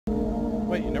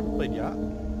Wait, you never played Yacht?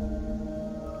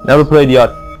 Never played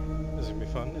Yacht. This is gonna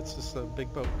be fun. It's just a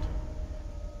big boat.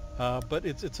 But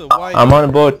it's a wide... I'm on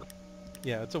a boat.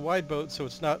 Yeah, it's a wide boat, so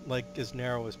it's not like as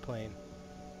narrow as plane.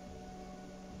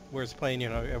 Whereas plane, you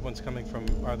know, everyone's coming from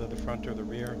either the front or the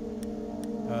rear.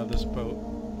 This boat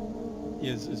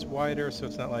is wider, so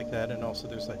it's not like that, and also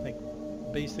there's, I think,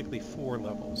 basically 4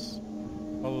 levels.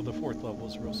 Although the 4th level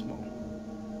is real small.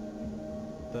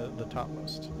 The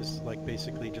topmost. This is like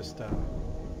basically just the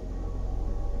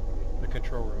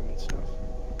control room and stuff.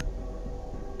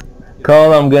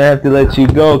 Carl, I'm gonna have to let you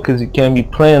go because you can't be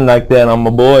playing like that on my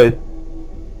boy.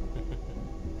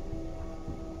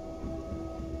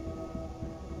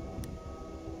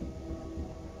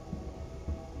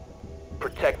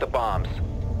 Protect the bombs.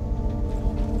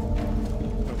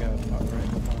 Oh god, right.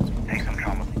 Take some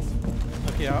trauma.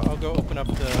 Okay, I'll go open up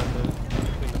the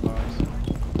between the bombs.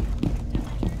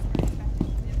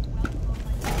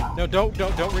 No, don't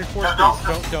reinforce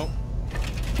these. Don't.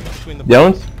 Between the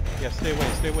bombs. Don't? Yeah, stay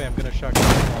away. I'm gonna shock you.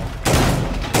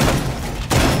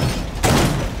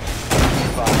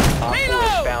 Op 4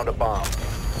 has found a bomb.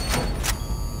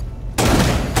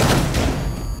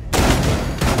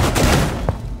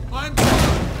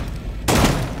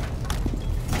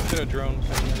 Get a drone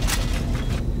coming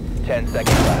in. 10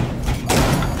 seconds left.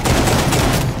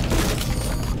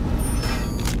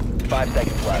 5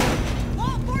 seconds left.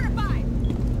 Wall fortified.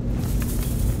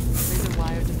 Laser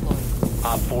wire deployed.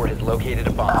 Op 4 has located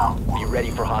a bomb. Be ready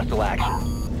for hostile action.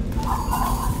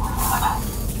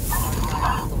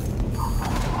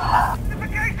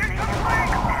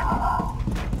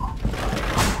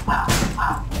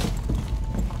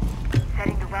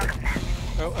 Setting the welcome mat.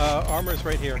 Oh, armor's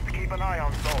right here. Keep an eye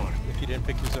on sword. If you didn't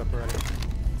pick yours up already.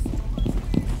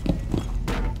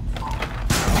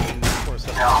 Of course,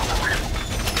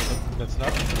 that's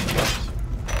not.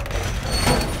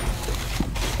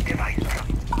 Device.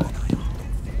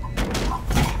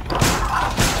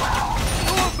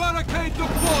 Barricade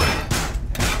deployed!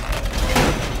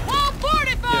 Wall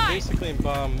fortified. Yeah, basically in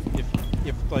bomb,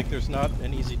 if like there's not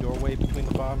an easy doorway between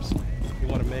the bombs, you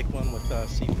want to make one with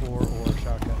C4 or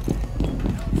shotgun.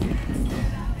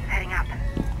 Setting up.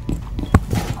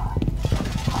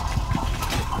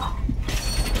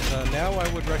 Now I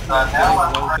would recommend getting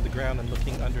low to the ground and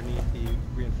looking underneath the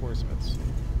reinforcements.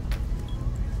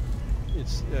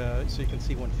 It's so you can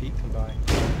see when feet come by.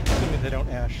 Assuming they don't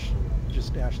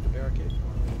just ash the barricade.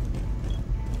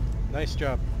 Nice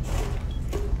job.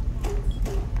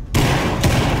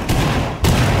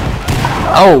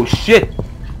 Oh shit!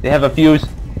 They have a fuse.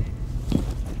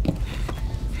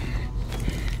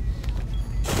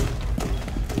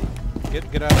 Get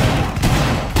out of there.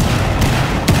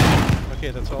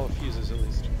 Okay, that's all the fuses at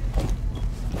least.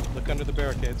 Look under the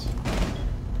barricades.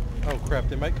 Oh crap,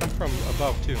 they might come from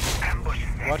above too. Ambush.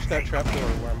 Watch that trapdoor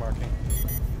where I'm marking.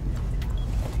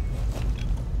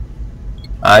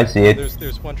 I see it.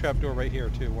 There's one trapdoor right here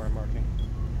too where I'm marking.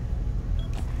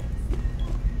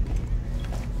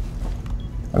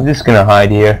 I'm just gonna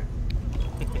hide here.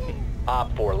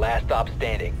 Op 4, last stop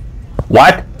standing.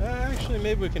 What? Actually,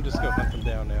 maybe we can just go hunt them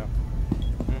down now.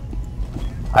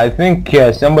 I think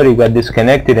somebody got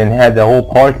disconnected and had the whole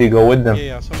party go with them.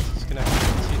 Yeah, someone's disconnected. You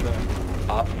can see the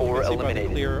Op 4 you can see by the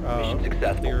eliminated. clear, Mission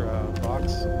successful. clear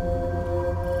box.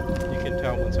 You can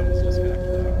tell when someone's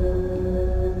disconnected.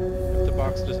 If the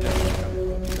box doesn't have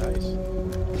nice.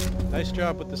 Nice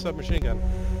job with the submachine gun.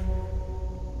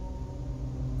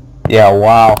 Yeah,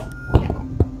 wow.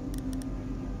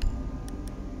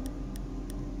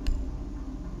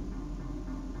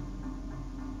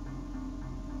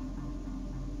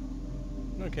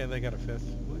 Okay, they got a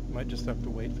 5th. We might just have to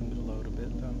wait for them to load a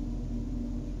bit, though.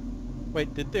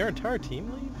 Wait, did their entire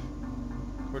team leave?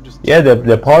 Or just... Yeah,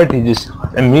 the party just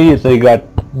immediately got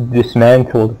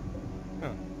dismantled. Huh.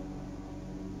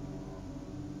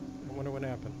 I wonder what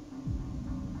happened.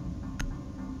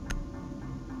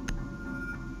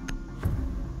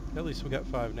 At least we got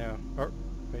 5 now. Or,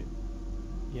 wait.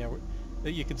 Yeah,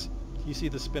 you can you see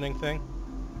the spinning thing?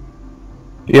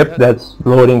 Yep, that's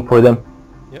loading for them.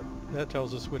 Yep, that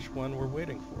tells us which one we're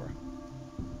waiting for.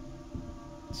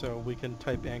 So we can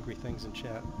type angry things in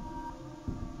chat.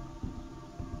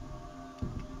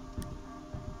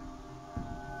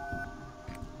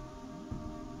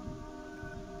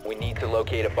 We need to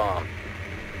locate a bomb.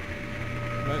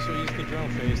 Might as well use the drone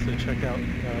phase to check out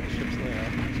the ship's layout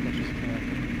as much as you can.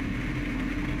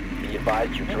 Be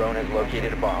advised your drone has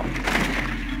located a bomb.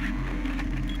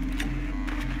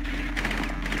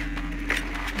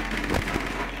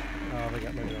 Oh, they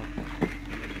got my drone.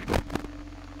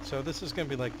 So this is going to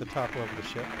be like the top level of the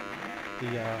ship.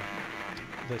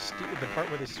 The the part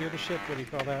where they steer the ship. What do you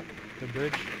call that? The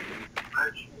bridge.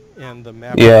 And the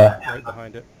map Yeah. right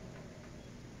behind it.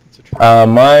 It's a trick.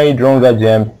 My drone got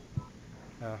jammed.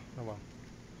 Oh well.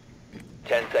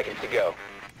 10 seconds to go.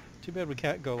 Too bad we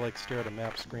can't go like stare at a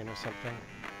map screen or something.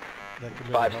 That could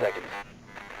really 5 help. seconds.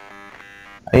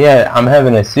 Yeah, I'm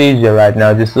having a seizure right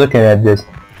now just looking at this.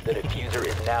 The diffuser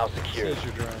is now secured. Seize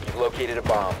your drone. You've located a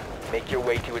bomb. Make your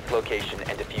way to its location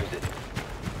and defuse it.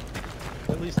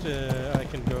 At least I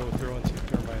can go throw in some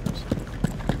thermiters.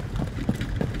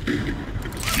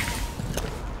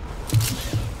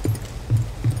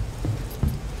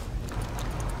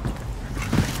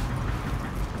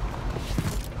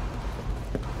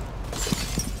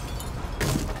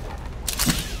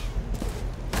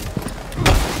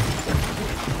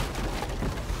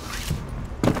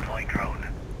 Deploying drone.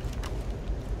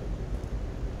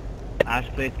 Ash,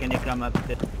 please, can you come up?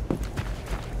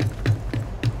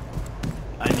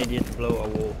 I need you to blow a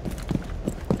wall.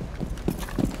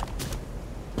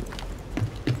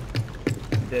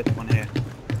 This one here.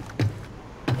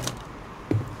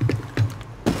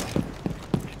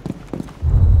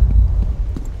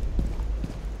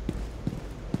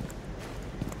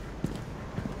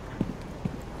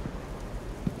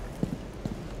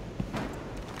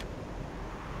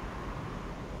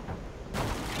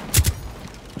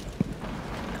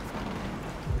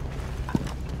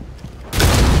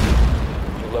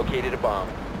 Located a bomb.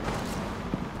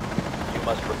 You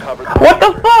must recover the What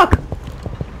the fuck?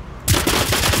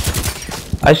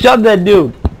 I shot that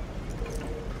dude.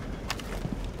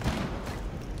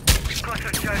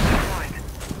 Cluster charge deployed.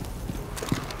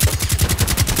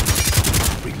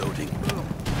 Reloading.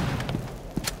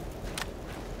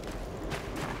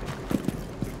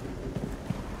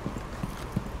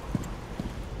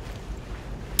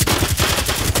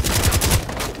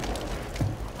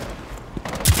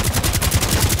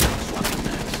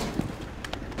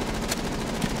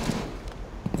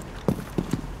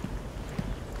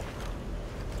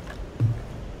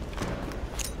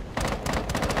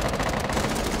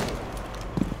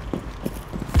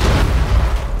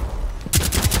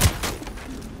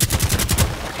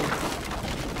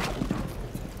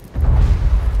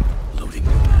 Loading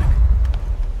new mag.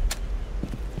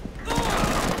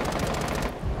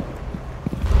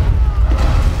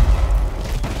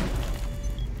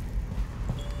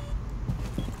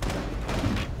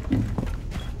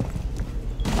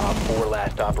 Op 4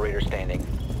 last operator standing.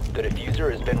 The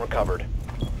diffuser has been recovered.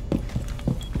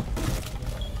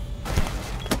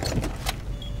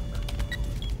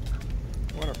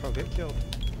 I wonder if I'll get killed.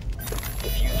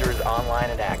 Diffuser is online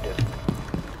and active.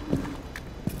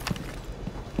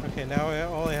 Okay, now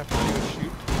all I have to do is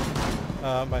shoot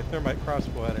my thermite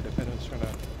crossbow at it if anyone's trying to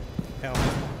pound it.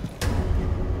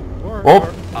 Or,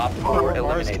 Oh. Op 4 or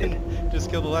Mars eliminated. can just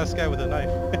kill the last guy with a knife.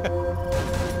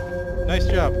 Nice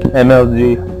job.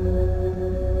 MLG.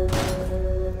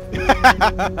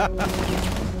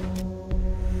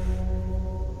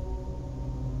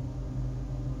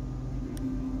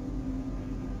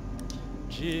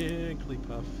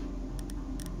 Jigglypuff.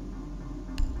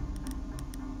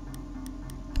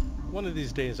 One of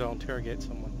these days I'll interrogate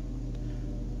someone.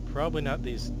 Probably not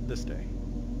this day.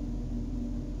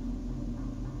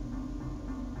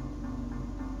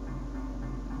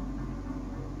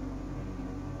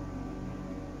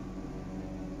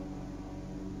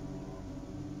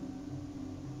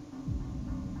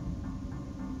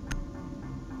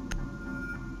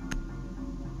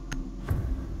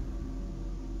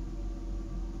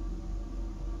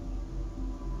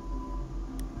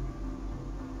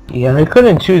 Yeah, I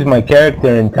couldn't choose my character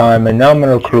in time, and now I'm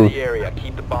gonna Secure recruit. the area.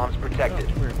 Keep the bombs protected.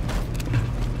 Oh, weird.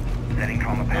 Setting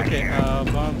trauma pack Okay, here.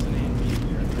 bombs and AMP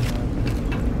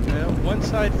here. One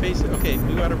side facing. Okay,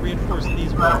 we gotta reinforce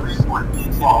these walls. See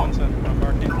the ones I'm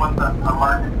marking?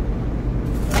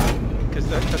 Because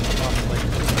that cuts them off like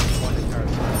one entire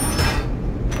side.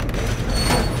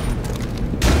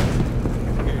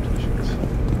 Forget your t-shirts.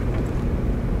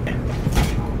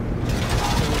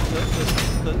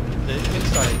 So the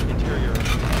inside interior.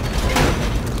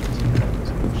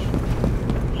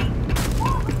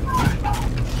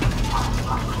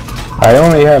 I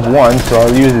only have one, so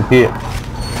I'll use it here.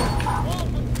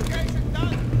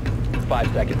 5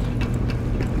 seconds.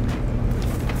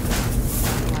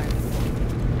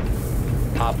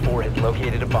 Op 4 has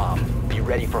located a bomb. Be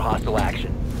ready for hostile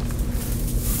action.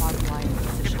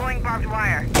 Deploying barbed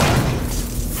wire.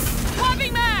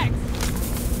 Swapping mags!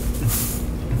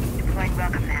 Deploying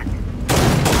welcome mat.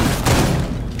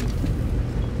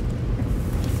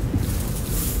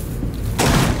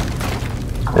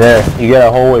 There, you got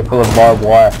a hallway full of barbed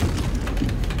wire. Setting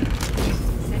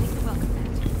the welcome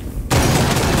mat.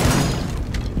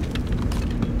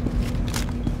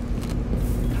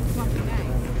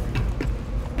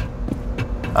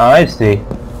 I see.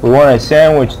 We want to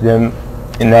sandwich them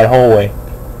in that hallway.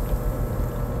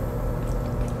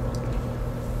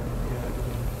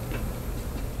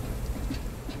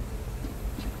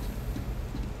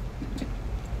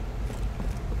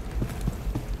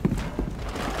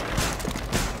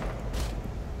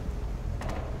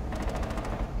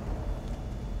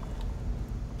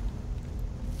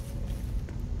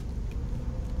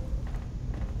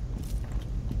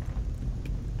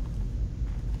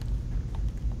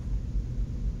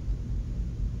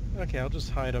 Okay, I'll just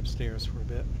hide upstairs for a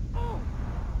bit.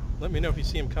 Let me know if you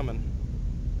see him coming.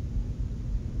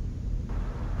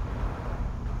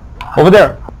 Over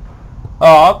there!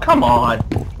 Oh, come on!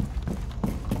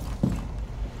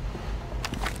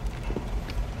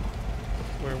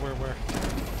 Where?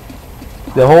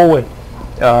 The hallway.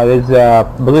 There's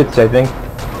Blitz, I think.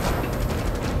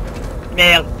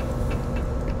 Nailed.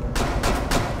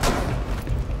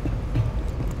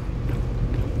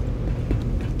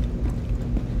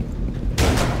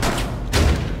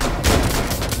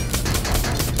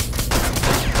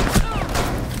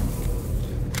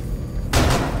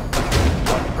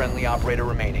 One friendly operator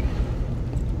remaining.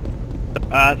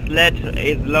 Sledge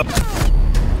is low.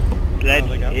 Sledge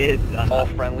they got me. is All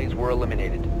friendlies were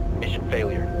eliminated. Mission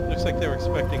failure. Looks like they were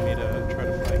expecting me to try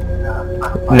to fight.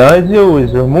 Nigel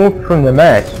was removed from the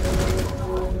match.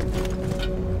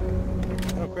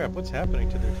 Oh crap, what's happening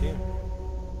to their team?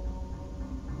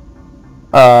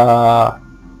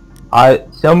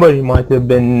 Somebody might have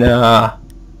been, I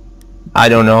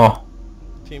don't know.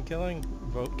 Team killing?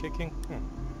 Vote kicking?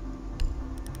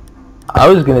 I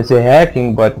was gonna say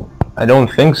hacking, but I don't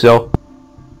think so.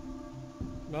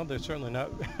 Well, they're certainly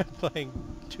not playing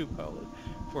too well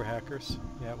for hackers.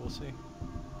 Yeah, we'll see.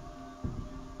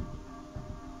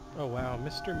 Oh wow,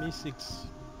 Mr. Meeseeks.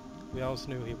 We always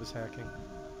knew he was hacking.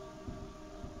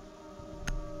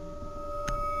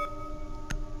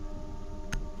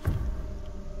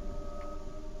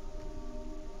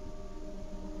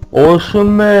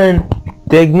 Awesome man,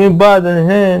 take me by the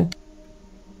hand.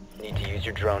 Need to use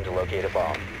your drone to locate a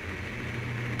bomb.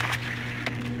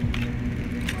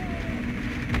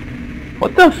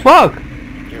 What the fuck?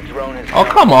 Your drone has Oh,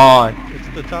 come on. It's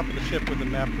the top of the ship with the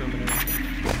map room and everything.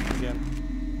 Again.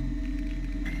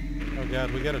 Oh god,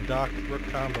 we got a dock rook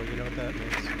combo, you know what that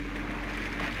means.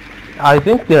 I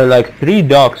think there are like 3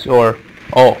 docks or...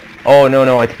 Oh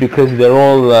no, it's because they're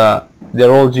all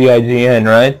GIGN,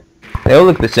 right? They all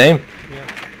look the same. Yeah.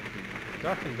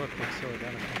 Dock and book look so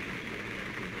identical.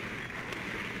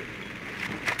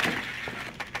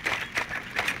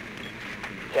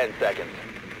 Ten seconds.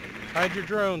 Hide your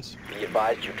drones! Be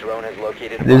advised your drone has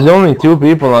located a There's bomb. only 2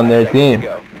 people on their 5 seconds to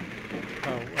team. go.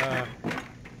 Oh,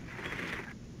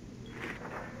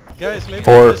 guys, maybe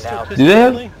Or- pistol do they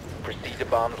have- only? Proceed to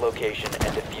bomb's location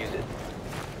and defuse it.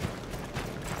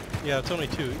 Yeah, it's only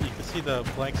 2. You can see the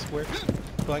blank squares.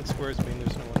 Blank squares mean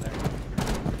there's no one there.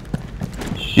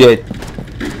 Shit.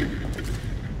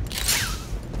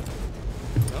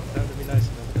 Well, that would be nice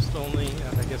of them. Pistol only,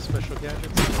 and I guess special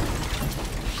gadgets.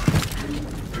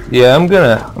 Yeah, I'm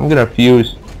gonna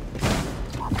fuse.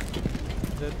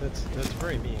 That's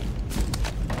very mean.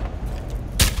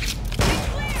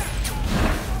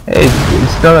 Hey,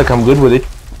 it's not like I'm good with it.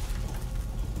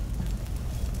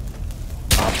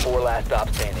 Op 4 last stop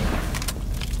standing.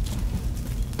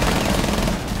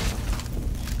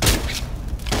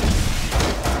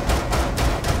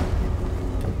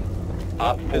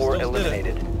 Op 4 Pistols did it.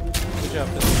 eliminated. Good job,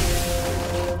 pistol.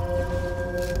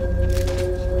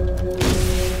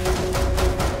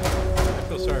 I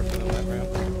feel sorry for them that round.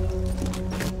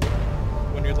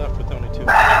 When you're left with only 2.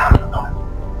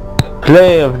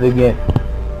 Play of the game.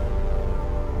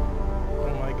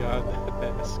 Oh my god,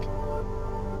 that mask.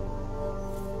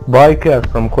 Biker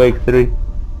from Quake 3.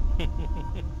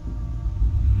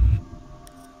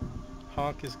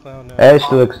 Honk is clown now.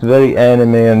 Ash looks very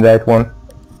anime in that one.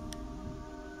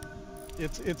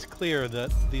 It's clear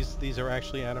that these are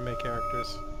actually anime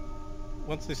characters.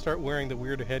 Once they start wearing the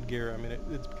weird headgear, I mean,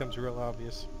 it becomes real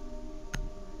obvious.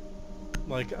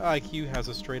 Like, IQ has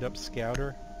a straight up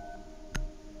scouter,